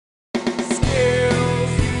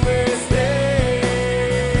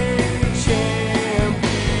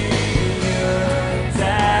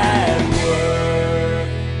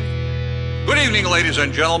evening, ladies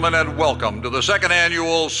and gentlemen, and welcome to the second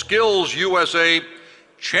annual Skills USA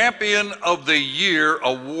Champion of the Year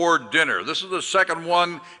Award Dinner. This is the second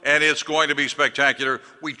one, and it's going to be spectacular.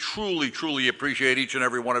 We truly appreciate each and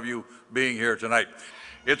every one of you being here tonight.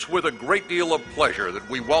 It's with a great deal of pleasure that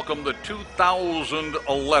we welcome the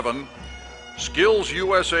 2011 Skills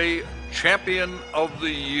USA Champion of the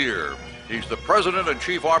Year. He's the President and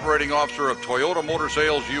Chief Operating Officer of Toyota Motor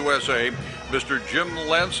Sales USA, Mr. Jim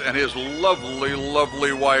Lentz, and his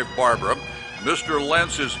lovely wife, Barbara. Mr.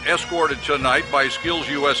 Lentz is escorted tonight by Skills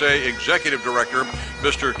USA Executive Director,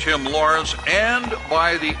 Mr. Tim Lawrence, and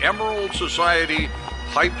by the Emerald Society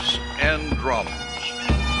Pipes and Drums.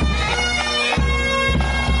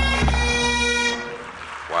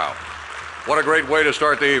 Wow. What a great way to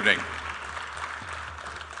start the evening.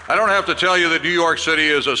 I don't have to tell you that New York City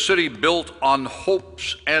is a city built on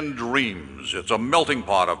hopes and dreams. It's a melting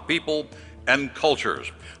pot of people and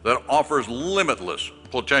cultures that offers limitless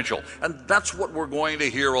potential. And that's what we're going to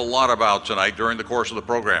hear a lot about tonight during the course of the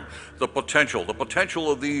program. The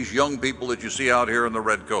potential of these young people that you see out here in the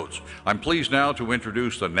red coats. I'm pleased now to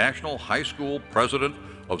introduce the National High School President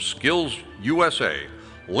of Skills USA.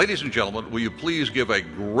 Ladies and gentlemen, will you please give a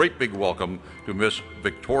great big welcome to Miss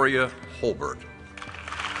Victoria Holbert.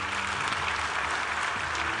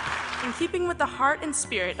 In keeping with the heart and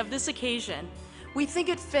spirit of this occasion, we think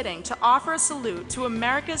it fitting to offer a salute to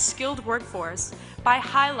America's skilled workforce by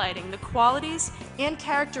highlighting the qualities and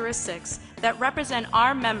characteristics that represent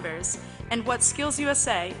our members and what Skills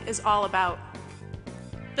USA is all about.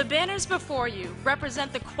 The banners before you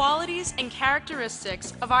represent the qualities and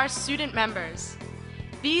characteristics of our student members.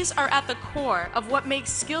 These are at the core of what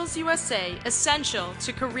makes Skills USA essential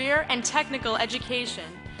to career and technical education,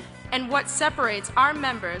 and what separates our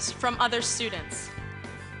members from other students.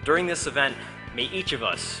 During this event, may each of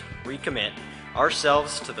us recommit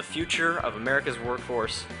ourselves to the future of America's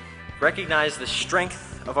workforce, recognize the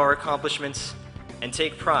strength of our accomplishments, and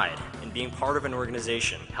take pride in being part of an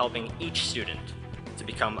organization helping each student to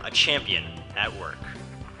become a champion at work.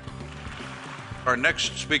 Our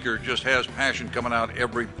next speaker just has passion coming out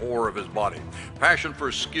every pore of his body. Passion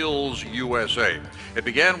for Skills USA. It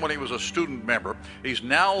began when he was a student member. He's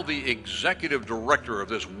now the executive director of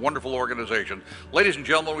this wonderful organization. Ladies and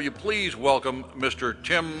gentlemen, will you please welcome Mr.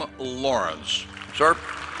 Tim Lawrence. Sir.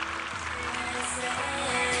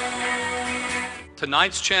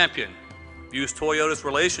 Tonight's champion views Toyota's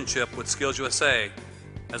relationship with Skills USA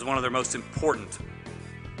as one of their most important.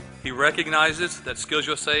 He recognizes that Skills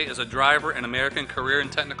USA is a driver in American career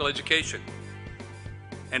and technical education,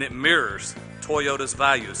 and it mirrors Toyota's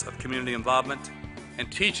values of community involvement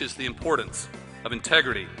and teaches the importance of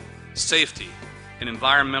integrity, safety, and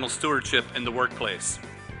environmental stewardship in the workplace.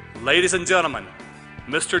 Ladies and gentlemen,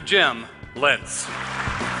 Mr. Jim Lentz.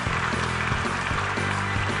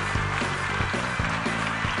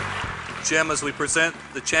 Jim, as we present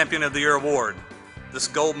the Champion of the Year Award, this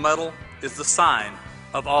gold medal is the sign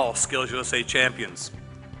of all Skills USA champions.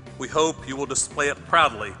 We hope you will display it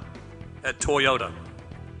proudly at Toyota.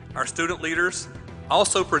 Our student leaders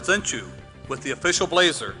also present you with the official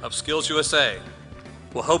blazer of Skills USA.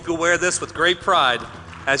 We'll hope you'll wear this with great pride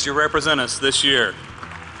as you represent us this year.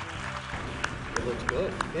 It looks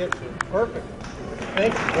good. It's perfect.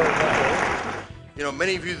 Thank you very much. You know,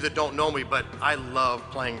 many of you that don't know me, but I love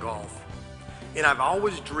playing golf. And I've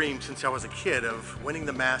always dreamed since I was a kid of winning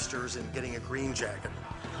the Masters and getting a green jacket.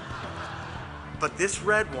 But this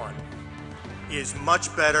red one is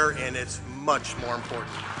much better, and it's much more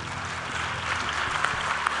important.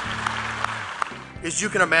 As you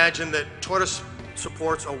can imagine, that Toyota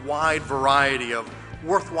supports a wide variety of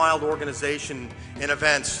worthwhile organizations and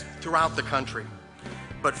events throughout the country.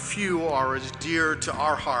 But few are as dear to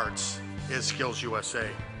our hearts as Skills USA.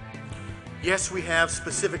 Yes, we have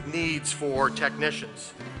specific needs for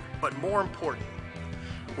technicians, but more important,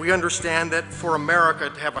 we understand that for America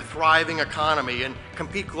to have a thriving economy and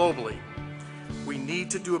compete globally, we need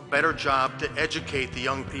to do a better job to educate the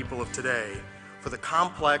young people of today for the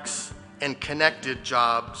complex and connected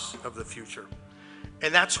jobs of the future.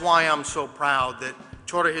 And that's why I'm so proud that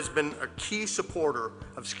Toyota has been a key supporter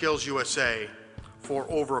of Skills USA for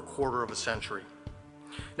over a quarter of a century.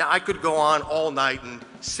 Now, I could go on all night and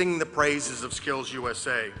sing the praises of Skills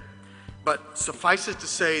USA, but suffice it to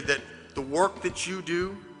say that the work that you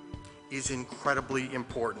do is incredibly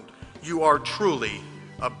important. You are truly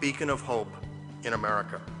a beacon of hope in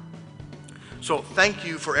America. So thank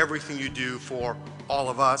you for everything you do for all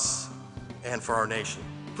of us and for our nation.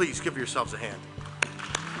 Please give yourselves a hand.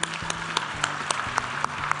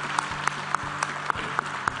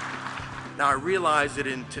 Now, I realize that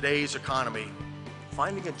in today's economy,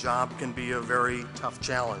 finding a job can be a very tough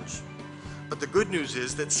challenge. But the good news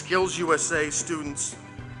is that SkillsUSA students,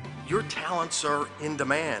 your talents are in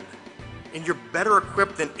demand, and you're better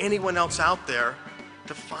equipped than anyone else out there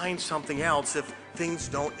to find something else if things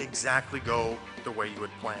don't exactly go the way you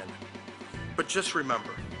had planned. But just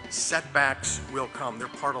remember, setbacks will come. They're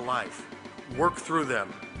part of life. Work through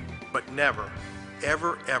them, but never,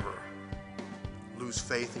 ever, ever lose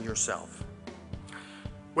faith in yourself.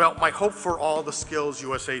 Well, my hope for all the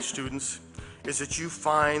SkillsUSA students is that you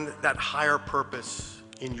find that higher purpose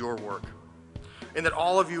in your work, and that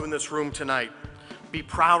all of you in this room tonight be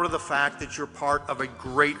proud of the fact that you're part of a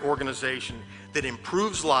great organization that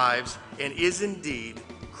improves lives and is indeed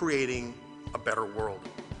creating a better world.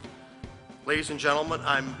 Ladies and gentlemen,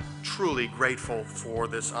 I'm truly grateful for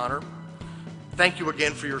this honor. Thank you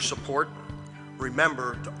again for your support.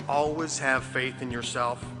 Remember to always have faith in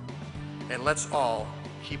yourself, and let's all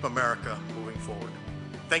keep America moving forward.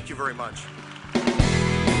 Thank you very much.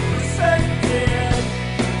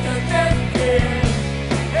 Connected.